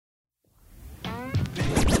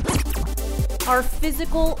Our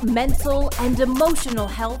physical, mental, and emotional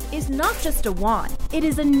health is not just a want, it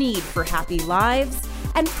is a need for happy lives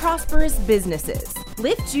and prosperous businesses.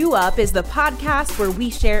 Lift You Up is the podcast where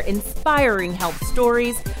we share inspiring health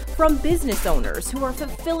stories from business owners who are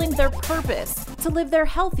fulfilling their purpose to live their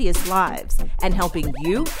healthiest lives and helping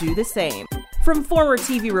you do the same. From former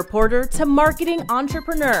TV reporter to marketing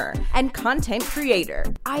entrepreneur and content creator,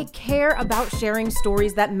 I care about sharing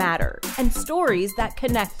stories that matter and stories that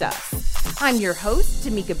connect us. I'm your host,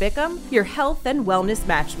 Tamika Bickham, your health and wellness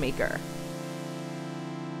matchmaker.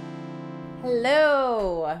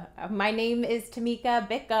 Hello, my name is Tamika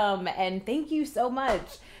Bickham, and thank you so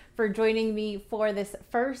much for joining me for this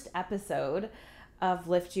first episode of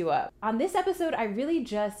Lift You Up. On this episode, I really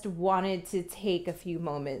just wanted to take a few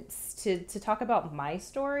moments to talk about my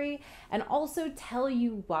story and also tell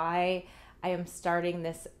you why I am starting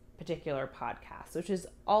this particular podcast, which is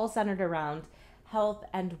all centered around health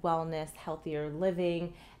and wellness, healthier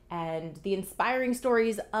living, and the inspiring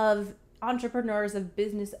stories of entrepreneurs, of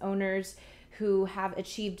business owners who have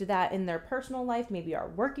achieved that in their personal life, maybe are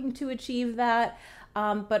working to achieve that,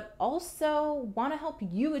 but also want to help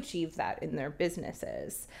you achieve that in their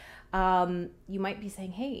businesses. You might be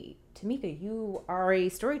saying, hey, Tamika, you are a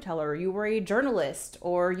storyteller, you were a journalist,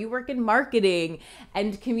 or you work in marketing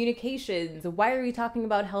and communications. Why are you talking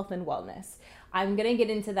about health and wellness? I'm going to get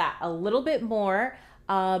into that a little bit more,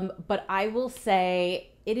 but I will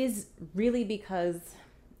say it is really because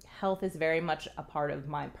health is very much a part of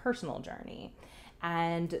my personal journey.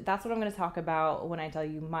 And that's what I'm going to talk about when I tell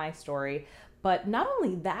you my story. But not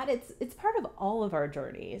only that, it's part of all of our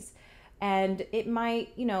journeys. And it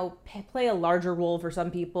might, play a larger role for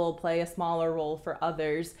some people, play a smaller role for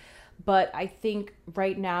others. But I think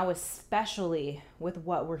right now, especially with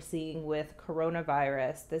what we're seeing with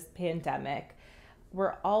coronavirus, this pandemic,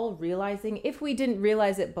 we're all realizing, if we didn't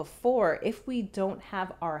realize it before, if we don't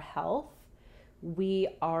have our health, we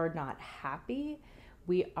are not happy.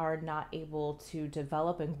 We are not able to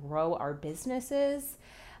develop and grow our businesses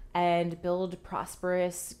and build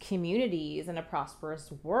prosperous communities and a prosperous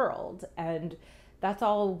world. And that's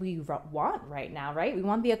all we want right now, right? We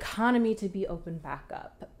want the economy to be opened back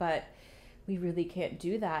up, but we really can't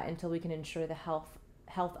do that until we can ensure the health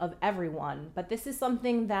of everyone. But this is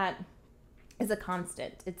something that is a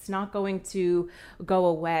constant. It's not going to go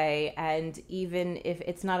away. And even if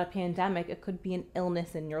it's not a pandemic, it could be an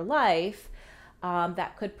illness in your life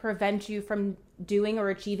that could prevent you from doing or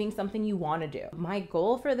achieving something you want to do. My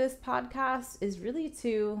goal for this podcast is really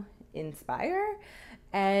to inspire,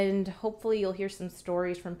 and hopefully you'll hear some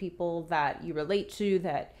stories from people that you relate to,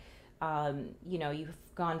 that you've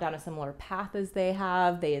gone down a similar path as they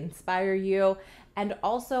have. They inspire you. And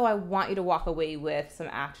also I want you to walk away with some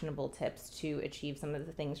actionable tips to achieve some of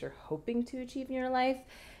the things you're hoping to achieve in your life,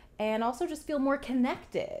 and also just feel more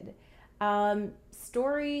connected.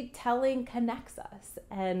 Storytelling connects us,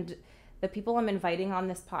 and the people I'm inviting on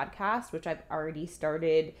this podcast, which I've already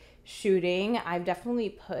started shooting, I've definitely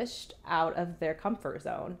pushed out of their comfort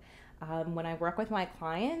zone. When I work with my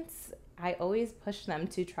clients, I always push them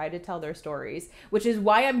to try to tell their stories, which is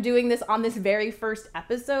why I'm doing this on this very first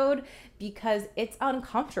episode, because it's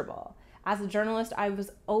uncomfortable. As a journalist, I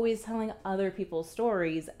was always telling other people's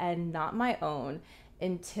stories and not my own,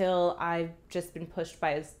 until I've just been pushed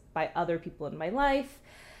by other people in my life,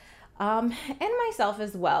 and myself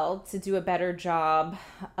as well, to do a better job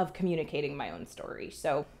of communicating my own story.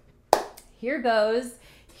 So here goes.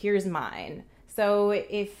 Here's mine. So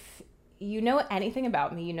if you know anything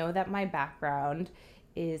about me, you know that my background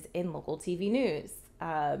is in local TV news.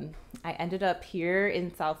 I ended up here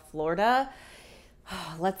in South Florida,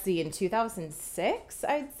 let's see, in 2006,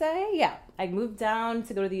 I'd say. Yeah, I moved down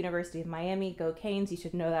to go to the University of Miami. Go Canes. You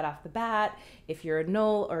should know that off the bat. If you're a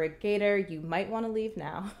Knoll or a Gator, you might want to leave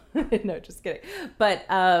now. No, just kidding. But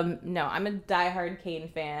no, I'm a diehard Cane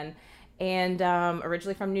fan, and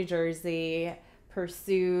originally from New Jersey.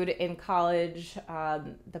 Pursued in college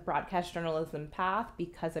the broadcast journalism path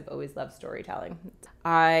because I've always loved storytelling.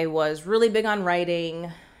 I was really big on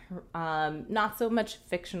writing, not so much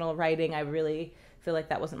fictional writing. I really feel like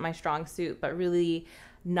that wasn't my strong suit, but really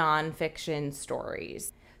nonfiction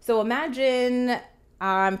stories. So imagine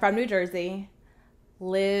I'm from New Jersey,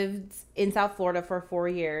 lived in South Florida for 4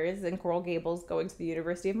 years in Coral Gables, going to the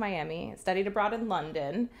University of Miami, studied abroad in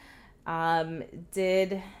London,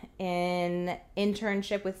 did an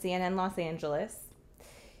internship with CNN Los Angeles,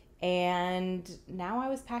 and now I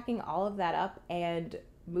was packing all of that up and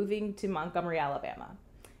moving to Montgomery, Alabama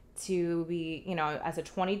to be, as a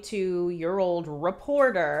 22-year-old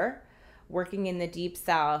reporter working in the Deep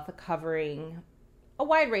South, covering a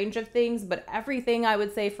wide range of things, but everything I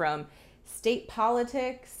would say from state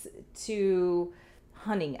politics to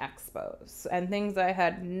hunting expos and things I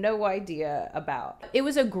had no idea about. It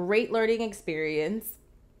was a great learning experience.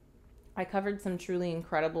 I covered some truly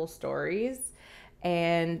incredible stories,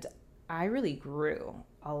 and I really grew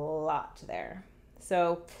a lot there.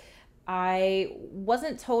 So I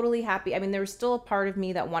wasn't totally happy. I mean, there was still a part of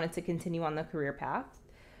me that wanted to continue on the career path.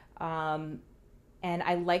 And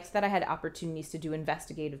I liked that I had opportunities to do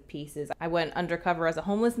investigative pieces. I went undercover as a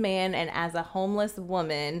homeless man and as a homeless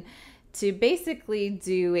woman to basically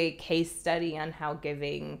do a case study on how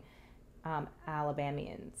giving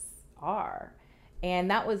Alabamians are.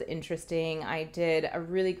 And that was interesting. I did a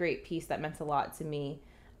really great piece that meant a lot to me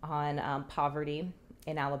on poverty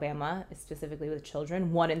in Alabama, specifically with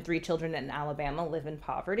children. 1 in 3 children in Alabama live in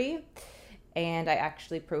poverty. And I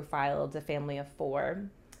actually profiled a family of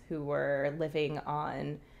 4 who were living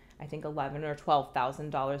on, I think, $11,000 or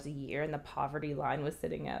 $12,000 a year, and the poverty line was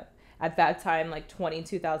sitting at that time like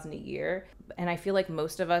 $22,000 a year. And I feel like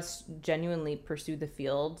most of us genuinely pursue the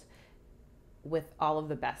field with all of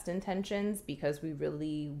the best intentions because we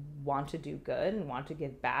really want to do good and want to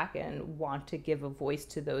give back and want to give a voice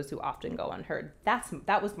to those who often go unheard.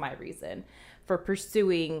 That was my reason for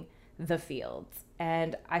pursuing the field.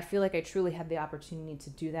 And I feel like I truly had the opportunity to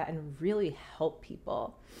do that and really help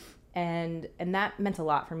people. And that meant a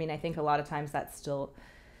lot for me. And I think a lot of times that's still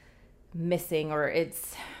missing, or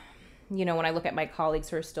it's, when I look at my colleagues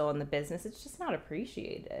who are still in the business, it's just not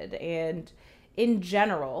appreciated. And in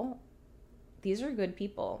general, these are good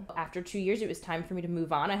people. After 2 years, it was time for me to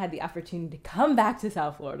move on. I had the opportunity to come back to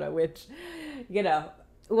South Florida, which,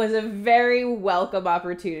 was a very welcome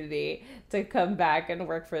opportunity to come back and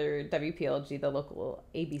work for WPLG, the local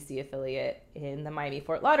ABC affiliate in the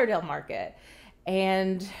Miami-Fort Lauderdale market.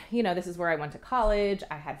 And, this is where I went to college.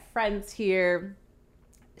 I had friends here.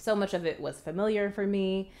 So much of it was familiar for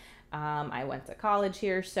me. I went to college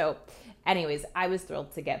here. So anyways, I was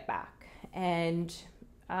thrilled to get back. And,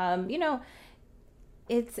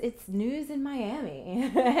 it's news in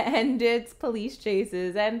Miami and it's police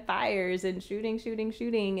chases and fires and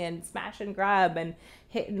shooting and smash and grab and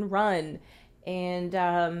hit and run. And,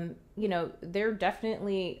 there are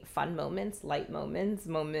definitely fun moments, light moments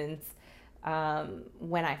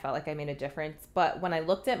when I felt like I made a difference. But when I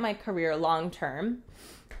looked at my career long term,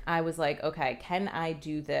 I was like, okay, can I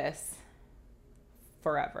do this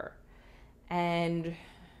forever? And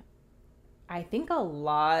I think a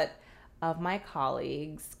lot of my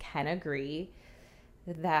colleagues can agree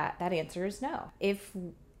that answer is no. If,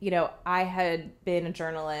 I had been a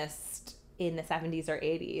journalist in the 70s or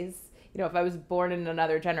 80s, if I was born in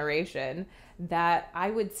another generation, that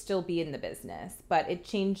I would still be in the business. But it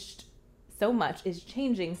changed so much, is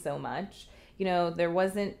changing so much. There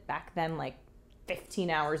wasn't back then like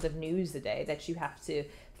 15 hours of news a day that you have to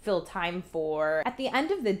fill time for. At the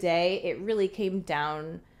end of the day, it really came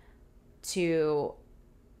down to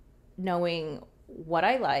knowing what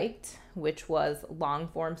I liked, which was long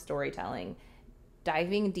form storytelling,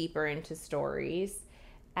 diving deeper into stories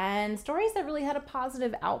and stories that really had a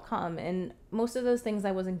positive outcome. And most of those things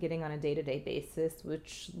I wasn't getting on a day-to-day basis,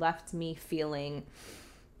 which left me feeling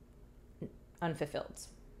unfulfilled.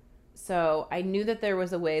 So I knew that there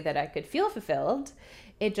was a way that I could feel fulfilled.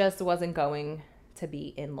 It just wasn't going to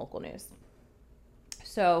be in local news.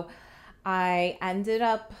 So I ended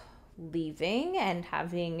up leaving and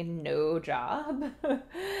having no job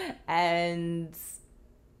and,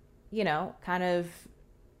 kind of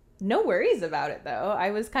no worries about it though.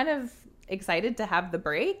 I was kind of excited to have the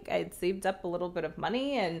break. I'd saved up a little bit of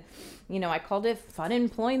money and, I called it fun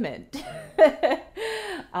employment.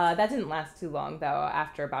 That didn't last too long though.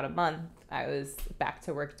 After about a month, I was back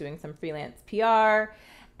to work doing some freelance PR.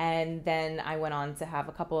 And then I went on to have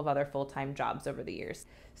a couple of other full-time jobs over the years.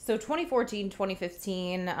 So 2014,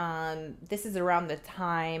 2015, this is around the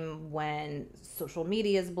time when social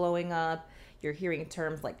media is blowing up. You're hearing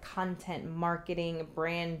terms like content marketing,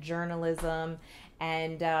 brand journalism,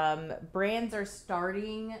 and brands are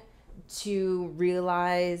starting to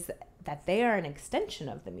realize that they are an extension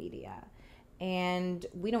of the media. And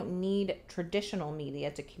we don't need traditional media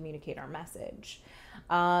to communicate our message.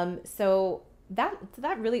 So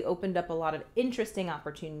that really opened up a lot of interesting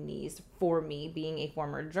opportunities for me, being a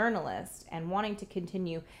former journalist and wanting to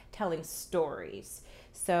continue telling stories.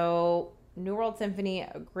 So New World Symphony,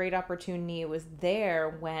 a great opportunity, was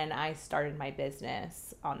there when I started my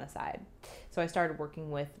business on the side. So I started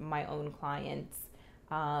working with my own clients,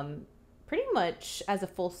 pretty much as a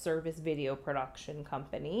full service video production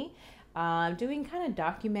company, doing kind of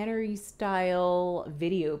documentary style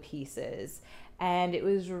video pieces. And it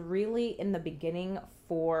was really in the beginning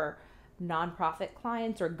for nonprofit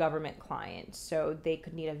clients or government clients. So they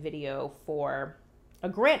could need a video for a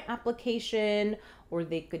grant application, or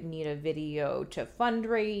they could need a video to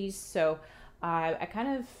fundraise. So I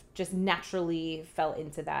kind of just naturally fell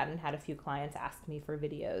into that and had a few clients ask me for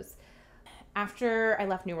videos. After I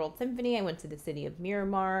left New World Symphony, I went to the city of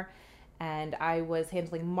Miramar, and I was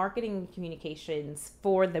handling marketing and communications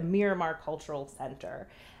for the Miramar Cultural Center.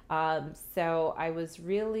 So I was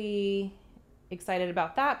really excited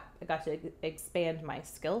about that. I got to expand my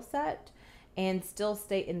skill set and still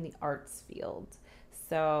stay in the arts field.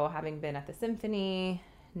 So having been at the symphony,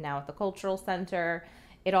 now at the cultural center,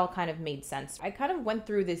 it all kind of made sense. I kind of went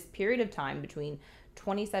through this period of time between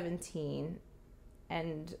 2017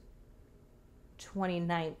 and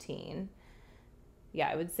 2019. Yeah,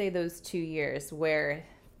 I would say those 2 years where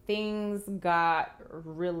things got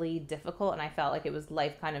really difficult and I felt like it was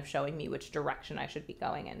life kind of showing me which direction I should be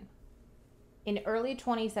going in. In early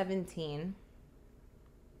 2017,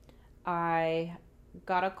 I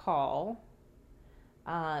got a call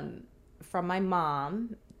from my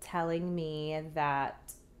mom telling me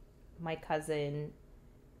that my cousin,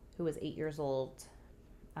 who was 8 years old,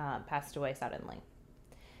 passed away suddenly.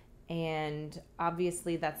 And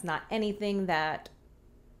obviously that's not anything that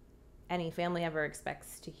any family ever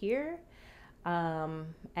expects to hear.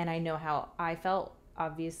 And I know how I felt,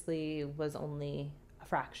 obviously was only a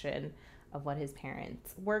fraction of what his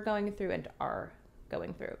parents were going through and are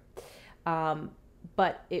going through.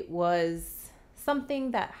 But it was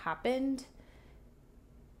something that happened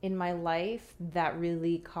in my life that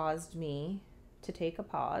really caused me to take a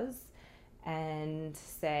pause and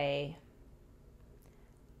say,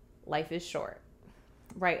 life is short,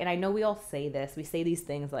 right? And I know we all say this. We say these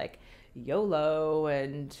things like YOLO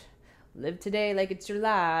and live today like it's your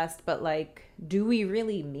last, but like, do we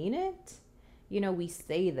really mean it? You know, we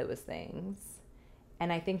say those things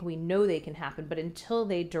and I think we know they can happen, but until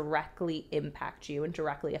they directly impact you and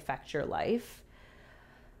directly affect your life,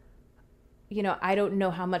 you know, I don't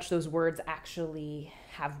know how much those words actually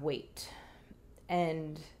have weight.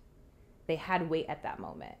 And they had weight at that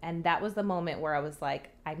moment. And that was the moment where I was like,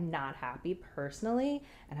 I'm not happy personally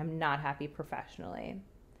and I'm not happy professionally.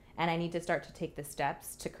 And I need to start to take the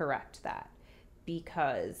steps to correct that,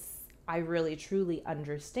 because I really truly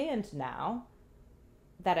understand now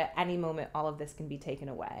that at any moment all of this can be taken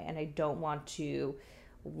away. And I don't want to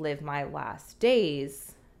live my last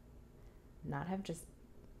days not have just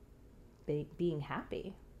being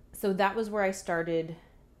happy. So that was where I started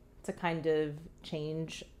to kind of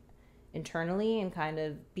change internally and kind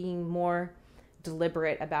of being more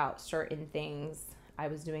deliberate about certain things I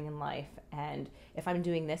was doing in life. And if I'm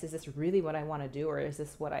doing this, is this really what I want to do, or is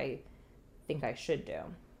this what I think I should do?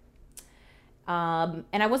 And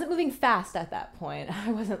I wasn't moving fast at that point.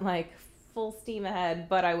 I wasn't like full steam ahead,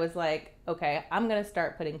 but I was like, okay, I'm going to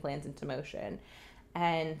start putting plans into motion.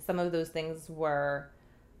 And some of those things were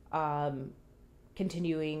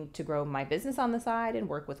continuing to grow my business on the side and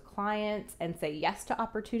work with clients and say yes to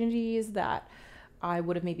opportunities that I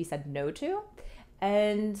would have maybe said no to.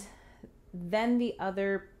 And then the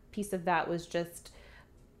other piece of that was just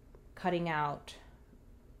cutting out,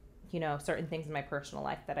 you know, certain things in my personal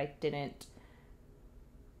life that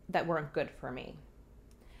weren't good for me.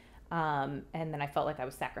 And then I felt like I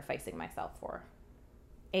was sacrificing myself for,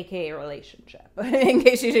 AKA relationship, in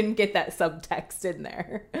case you didn't get that subtext in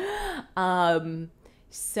there.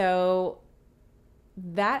 So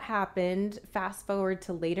that happened. Fast forward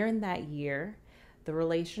to later in that year, the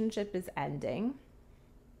relationship is ending.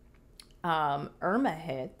 Irma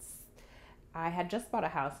hits. I had just bought a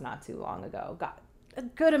house not too long ago, got a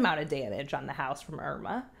good amount of damage on the house from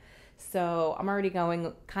Irma. So I'm already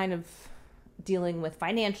kind of dealing with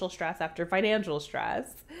financial stress after financial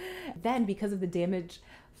stress. Then because of the damage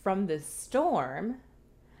from the storm,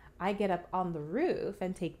 I get up on the roof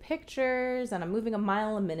and take pictures, and I'm moving a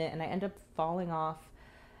mile a minute, and I end up falling off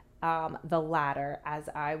the ladder as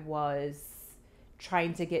I was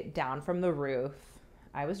trying to get down from the roof.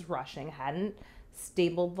 I was rushing, hadn't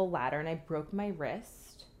stabled the ladder, and I broke my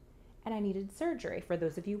wrist, and I needed surgery. For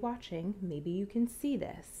those of you watching, maybe you can see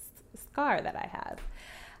this scar that I have.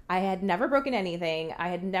 I had never broken anything. I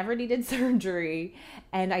had never needed surgery.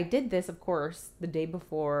 And I did this, of course, the day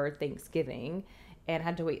before Thanksgiving and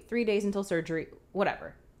had to wait 3 days until surgery,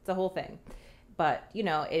 whatever. It's a whole thing. But, you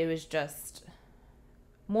know, it was just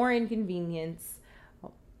more inconvenience,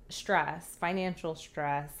 stress, financial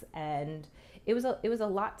stress. And it was a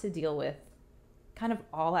lot to deal with kind of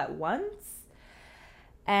all at once.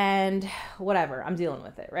 And whatever, I'm dealing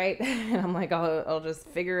with it, right? And I'm like, I'll just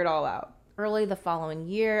figure it all out. Early the following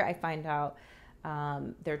year, I find out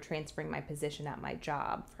they're transferring my position at my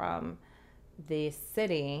job from the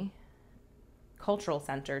city cultural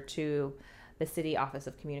center to the city office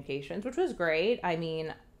of communications, which was great. I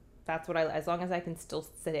mean, that's what as long as I can still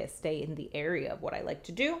stay in the area of what I like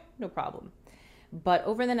to do, no problem. But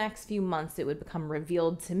over the next few months, it would become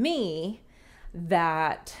revealed to me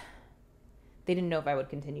that they didn't know if I would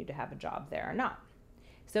continue to have a job there or not.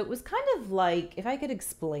 So it was kind of like, if I could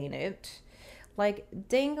explain it, like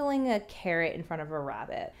dangling a carrot in front of a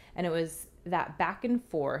rabbit. And it was that back and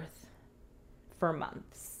forth for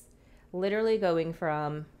months, literally going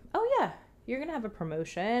from, oh yeah, you're going to have a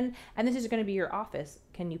promotion and this is going to be your office.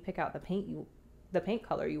 Can you pick out the paint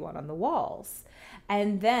color you want on the walls?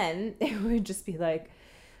 And then it would just be like,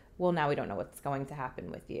 well, now we don't know what's going to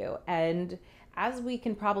happen with you. And as we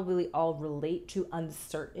can probably all relate to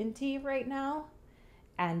uncertainty right now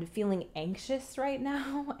and feeling anxious right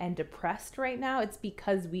now and depressed right now, it's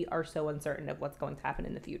because we are so uncertain of what's going to happen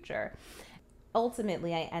in the future.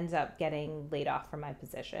 Ultimately, I end up getting laid off from my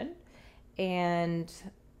position. And,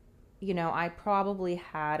 I probably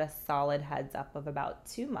had a solid heads up of about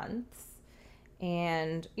 2 months.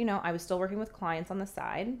 And, I was still working with clients on the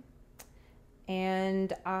side.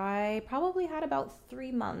 And I probably had about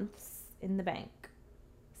 3 months in the bank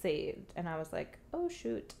saved. And I was like, oh,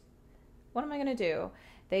 shoot, what am I going to do?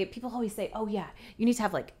 People always say, oh, yeah, you need to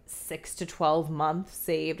have like 6 to 12 months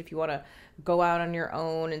saved if you want to go out on your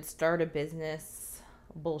own and start a business.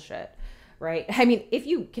 Bullshit, right? I mean, if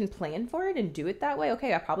you can plan for it and do it that way,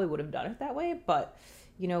 okay, I probably would have done it that way. But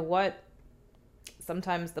you know what?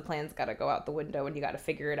 Sometimes the plan's got to go out the window and you got to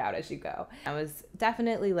figure it out as you go. I was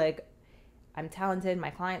definitely like, I'm talented. My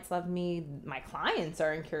clients love me. My clients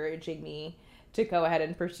are encouraging me to go ahead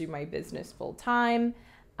and pursue my business full time.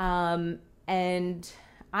 And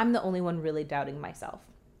I'm the only one really doubting myself.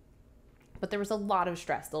 But there was a lot of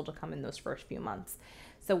stress still to come in those first few months.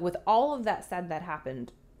 So with all of that said that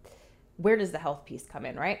happened, where does the health piece come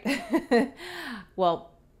in, right?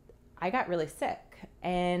 Well, I got really sick.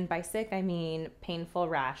 And by sick, I mean painful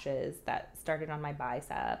rashes that started on my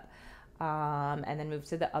bicep, and then moved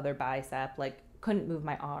to the other bicep. Like, couldn't move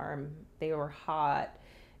my arm. They were hot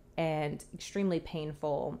and extremely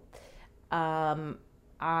painful. My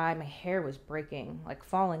hair was breaking, like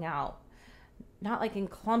falling out. Not like in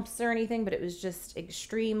clumps or anything, but it was just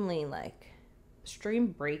extreme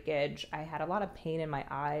breakage. I had a lot of pain in my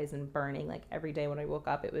eyes and burning like every day when I woke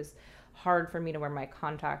up. It was hard for me to wear my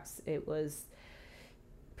contacts. It was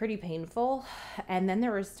pretty painful. And then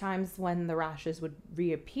there was times when the rashes would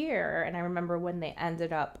reappear. And I remember when they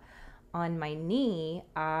ended up on my knee,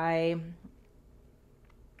 I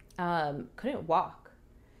couldn't walk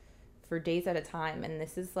for days at a time. And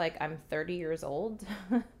this is like, I'm 30 years old.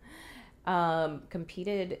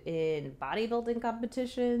 Competed in bodybuilding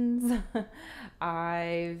competitions.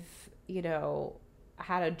 I've,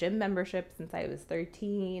 had a gym membership since I was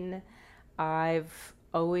 13. I've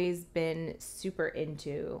always been super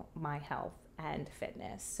into my health and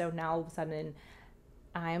fitness. So now all of a sudden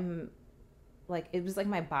I'm like, it was like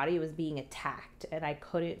my body was being attacked and I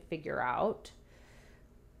couldn't figure out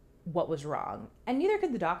what was wrong. And neither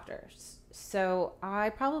could the doctors. So I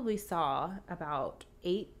probably saw about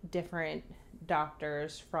 8 different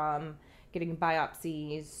doctors, from getting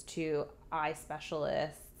biopsies to eye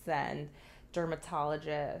specialists and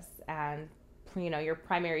dermatologists and, your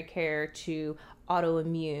primary care to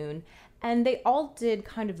autoimmune. And they all did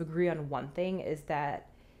kind of agree on one thing, is that,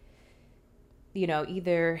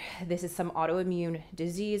 either this is some autoimmune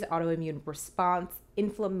disease, autoimmune response,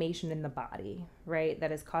 inflammation in the body, right?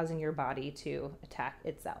 That is causing your body to attack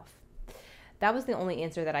itself. That was the only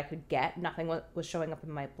answer that I could get. Nothing was showing up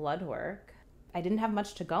in my blood work. I didn't have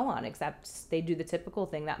much to go on, except they do the typical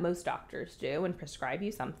thing that most doctors do and prescribe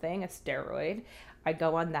you something, a steroid. I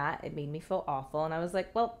go on that. It made me feel awful. And I was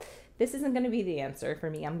like, well, this isn't going to be the answer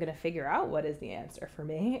for me. I'm going to figure out what is the answer for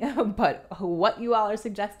me. But what you all are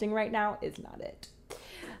suggesting right now is not it.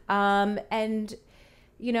 And,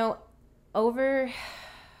 over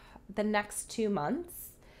the next 2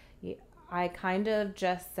 months, I kind of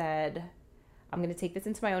just said, I'm going to take this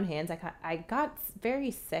into my own hands. I got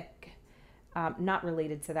very sick, not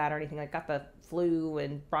related to that or anything. I got the flu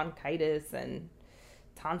and bronchitis and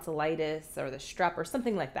tonsillitis or the strep or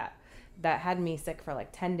something like that had me sick for like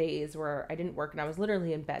 10 days where I didn't work and I was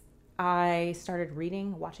literally in bed. I started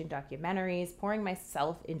reading, watching documentaries, pouring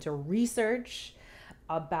myself into research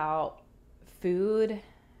about food,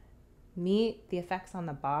 meat, the effects on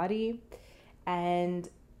the body. And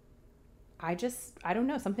I don't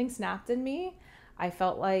know, something snapped in me. I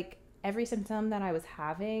felt like every symptom that I was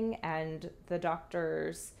having, and the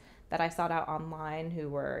doctors that I sought out online, who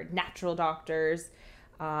were natural doctors,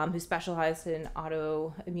 who specialized in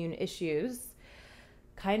autoimmune issues,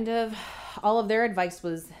 kind of all of their advice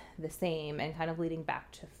was the same and kind of leading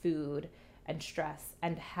back to food and stress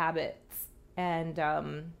and habits. And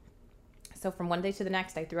so from one day to the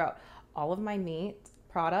next, I threw out all of my meat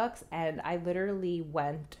products and I literally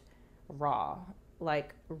went raw,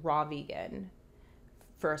 like raw vegan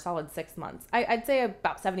for a solid 6 months. I'd say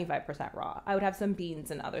about 75% raw. I would have some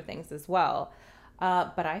beans and other things as well.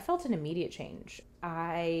 But I felt an immediate change.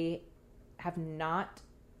 I have not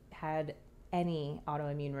had any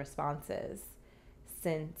autoimmune responses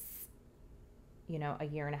since, a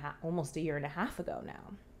year and a half, almost a year and a half ago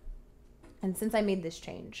now. And since I made this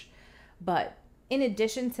change. But in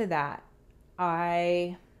addition to that,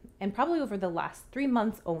 and probably over the last 3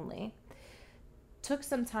 months only, took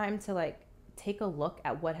some time to take a look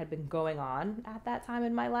at what had been going on at that time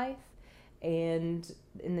in my life. And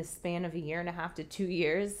in the span of a year and a half to 2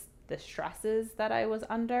 years, the stresses that I was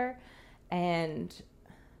under. And,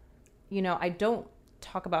 I don't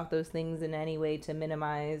talk about those things in any way to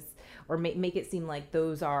minimize or make it seem like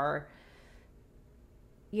those are,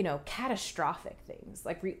 catastrophic things.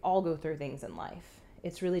 Like we all go through things in life.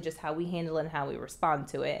 It's really just how we handle it and how we respond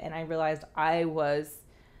to it. And I realized I was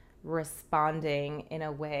responding in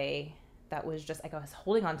a way that was just like I was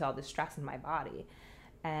holding on to all this stress in my body.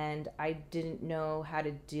 And I didn't know how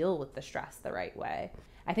to deal with the stress the right way.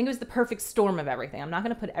 I think it was the perfect storm of everything. I'm not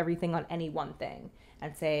going to put everything on any one thing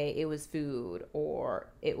and say it was food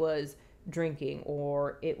or it was drinking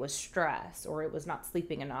or it was stress or it was not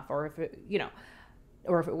sleeping enough or if it,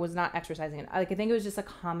 or if it was not exercising. I think it was just a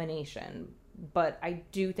combination. But I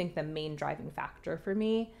do think the main driving factor for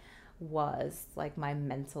me was my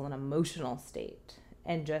mental and emotional state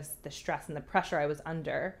and just the stress and the pressure I was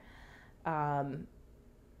under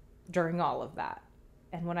during all of that.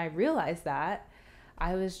 And when I realized that,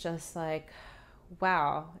 I was just like,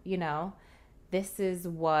 wow, this is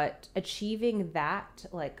what achieving that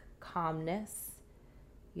calmness,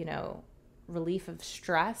 relief of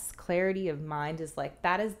stress, clarity of mind is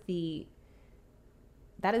that is the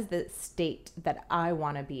state that I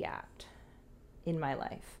want to be at in my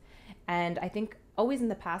life. And I think always in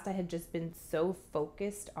the past, I had just been so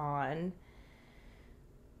focused on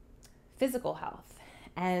physical health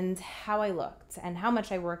and how I looked and how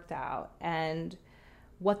much I worked out and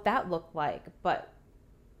what that looked like. But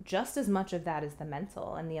just as much of that is the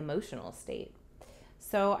mental and the emotional state.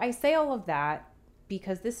 So I say all of that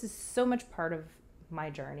because this is so much part of my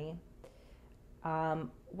journey.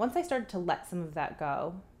 Once I started to let some of that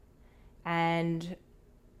go and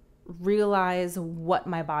realize what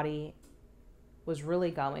my body was really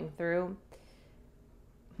going through,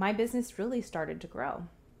 my business really started to grow.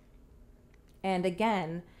 And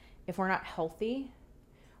again, if we're not healthy,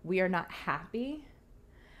 we are not happy,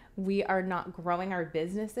 we are not growing our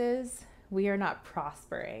businesses, we are not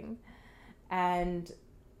prospering. And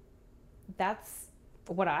that's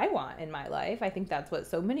what I want in my life. I think that's what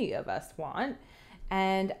so many of us want.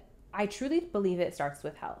 And I truly believe it starts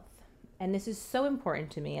with health. And this is so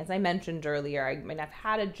important to me. As I mentioned earlier, I've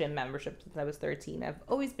had a gym membership since I was 13. I've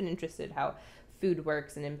always been interested how food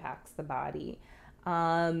works and impacts the body.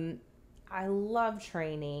 I love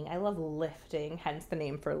training. I love lifting, hence the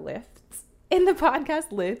name for lifts. In the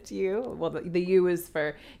podcast, Lift U. Well, the U is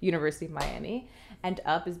for University of Miami. And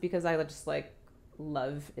Up is because I just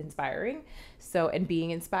love inspiring. So, and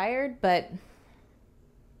being inspired. But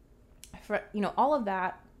for, all of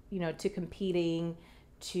that, to competing,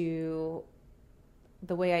 to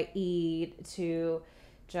the way I eat, to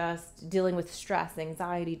just dealing with stress,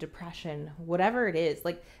 anxiety, depression, whatever it is,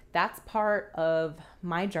 that's part of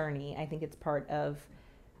my journey. I think it's part of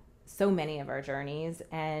so many of our journeys,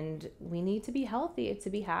 and we need to be healthy to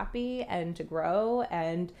be happy and to grow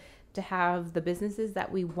and to have the businesses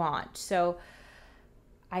that we want. So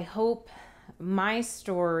I hope my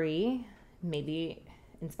story maybe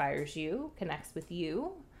inspires you, connects with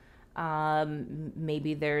you.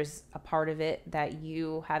 Maybe there's a part of it that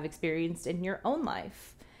you have experienced in your own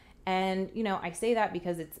life. And, I say that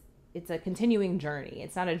because it's a continuing journey.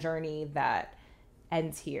 It's not a journey that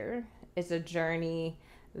ends here. It's a journey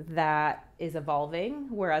that is evolving.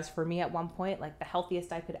 Whereas for me at one point, the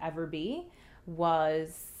healthiest I could ever be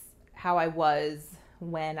was how I was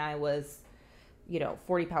when I was,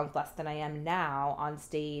 40 pounds less than I am now on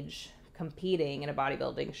stage competing in a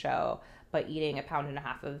bodybuilding show, but eating 1.5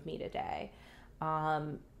 pounds of meat a day.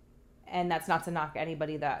 And that's not to knock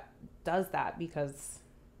anybody that does that, because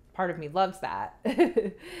part of me loves that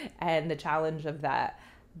and the challenge of that.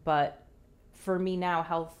 But for me now,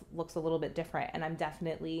 health looks a little bit different, and I'm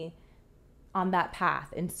definitely on that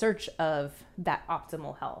path in search of that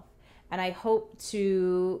optimal health. And I hope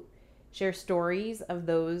to share stories of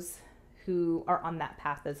those who are on that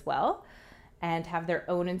path as well and have their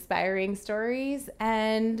own inspiring stories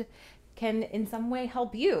and can in some way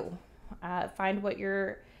help you find what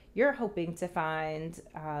you're hoping to find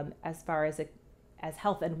as far as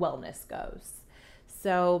health and wellness goes.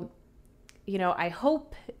 So, I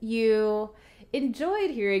hope you enjoyed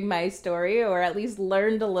hearing my story, or at least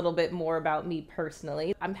learned a little bit more about me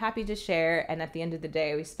personally. I'm happy to share, and at the end of the day,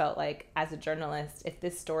 I always felt like, as a journalist, if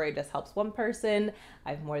this story just helps one person,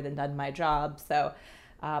 I've more than done my job. So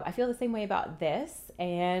I feel the same way about this,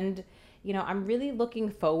 and I'm really looking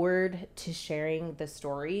forward to sharing the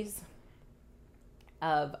stories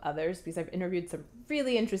of others, because I've interviewed some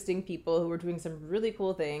really interesting people who are doing some really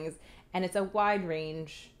cool things, and it's a wide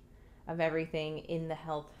range of everything in the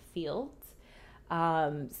health field.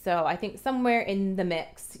 So I think somewhere in the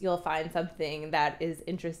mix, you'll find something that is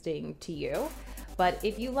interesting to you. But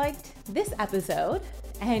if you liked this episode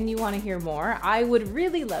and you want to hear more, I would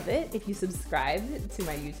really love it if you subscribe to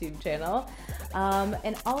my YouTube channel.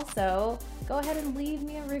 And also go ahead and leave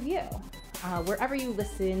me a review wherever you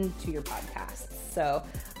listen to your podcasts. So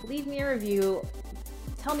leave me a review.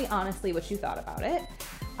 Tell me honestly what you thought about it.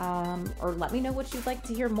 Or let me know what you'd like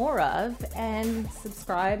to hear more of, and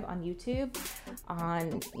subscribe on YouTube,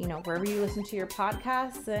 on, wherever you listen to your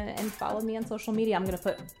podcasts, and follow me on social media. I'm going to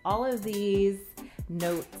put all of these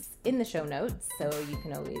notes in the show notes, so you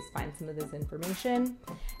can always find some of this information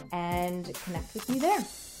and connect with me there.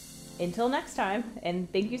 Until next time,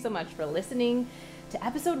 and thank you so much for listening to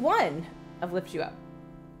episode 1 of Lift You Up.